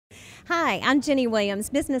Hi, I'm Jenny Williams,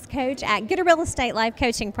 business coach at Get a Real Estate Life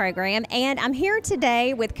Coaching Program, and I'm here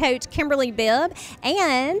today with Coach Kimberly Bibb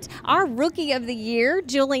and our Rookie of the Year,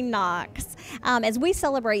 Julee Knox, as we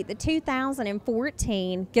celebrate the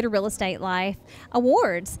 2014 Get a Real Estate Life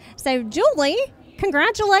Awards. So, Julee,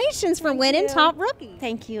 congratulations for winning Top Rookie.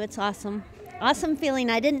 Thank you. It's awesome. Awesome feeling.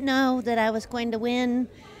 I didn't know that I was going to win,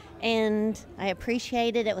 and I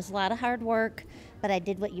appreciate it. It was a lot of hard work, but I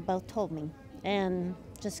did what you both told me and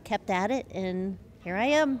just kept at it, and here I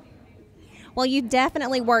am. Well, you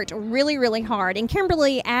definitely worked really, really hard. And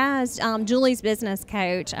Kimberly, as Julee's business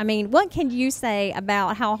coach, I mean, what can you say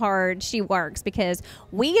about how hard she works? Because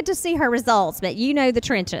we get to see her results, but you know the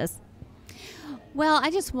trenches. Well,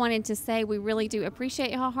 I just wanted to say we really do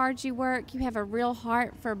appreciate how hard you work. You have a real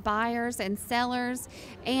heart for buyers and sellers,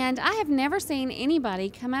 and I have never seen anybody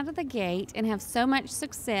come out of the gate and have so much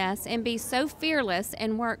success and be so fearless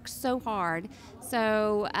and work so hard.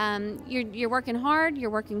 So you're working hard, you're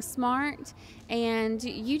working smart, and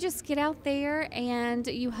you just get out there and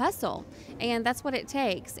you hustle, and that's what it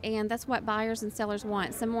takes, and that's what buyers and sellers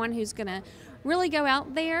want. Someone who's going to really go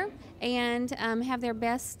out there and have their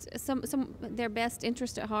best their best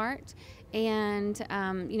interest at heart, and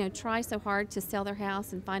try so hard to sell their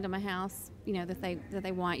house and find them a house that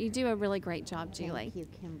they want. You do a really great job, Julee. Thank you,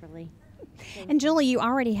 Kimberly. And Julee, you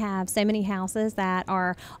already have so many houses that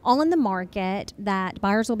are on the market that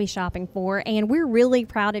buyers will be shopping for, and we're really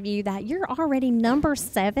proud of you that you're already number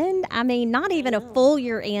 7. I mean, not even a full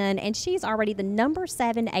year in, and she's already the number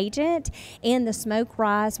 7 agent in the Smoke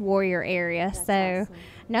Rise Warrior area. That's so awesome.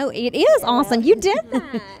 No, it is awesome. You did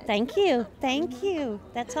that. Thank you. Thank you.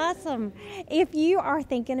 That's awesome. If you are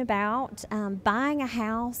thinking about buying a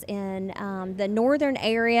house in the northern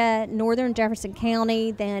area, northern Jefferson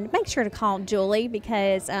County, then make sure to call Julee,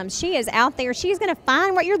 because she is out there. She's going to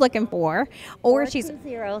find what you're looking for. Or she's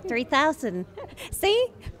 420-3000. See?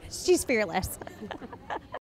 She's fearless.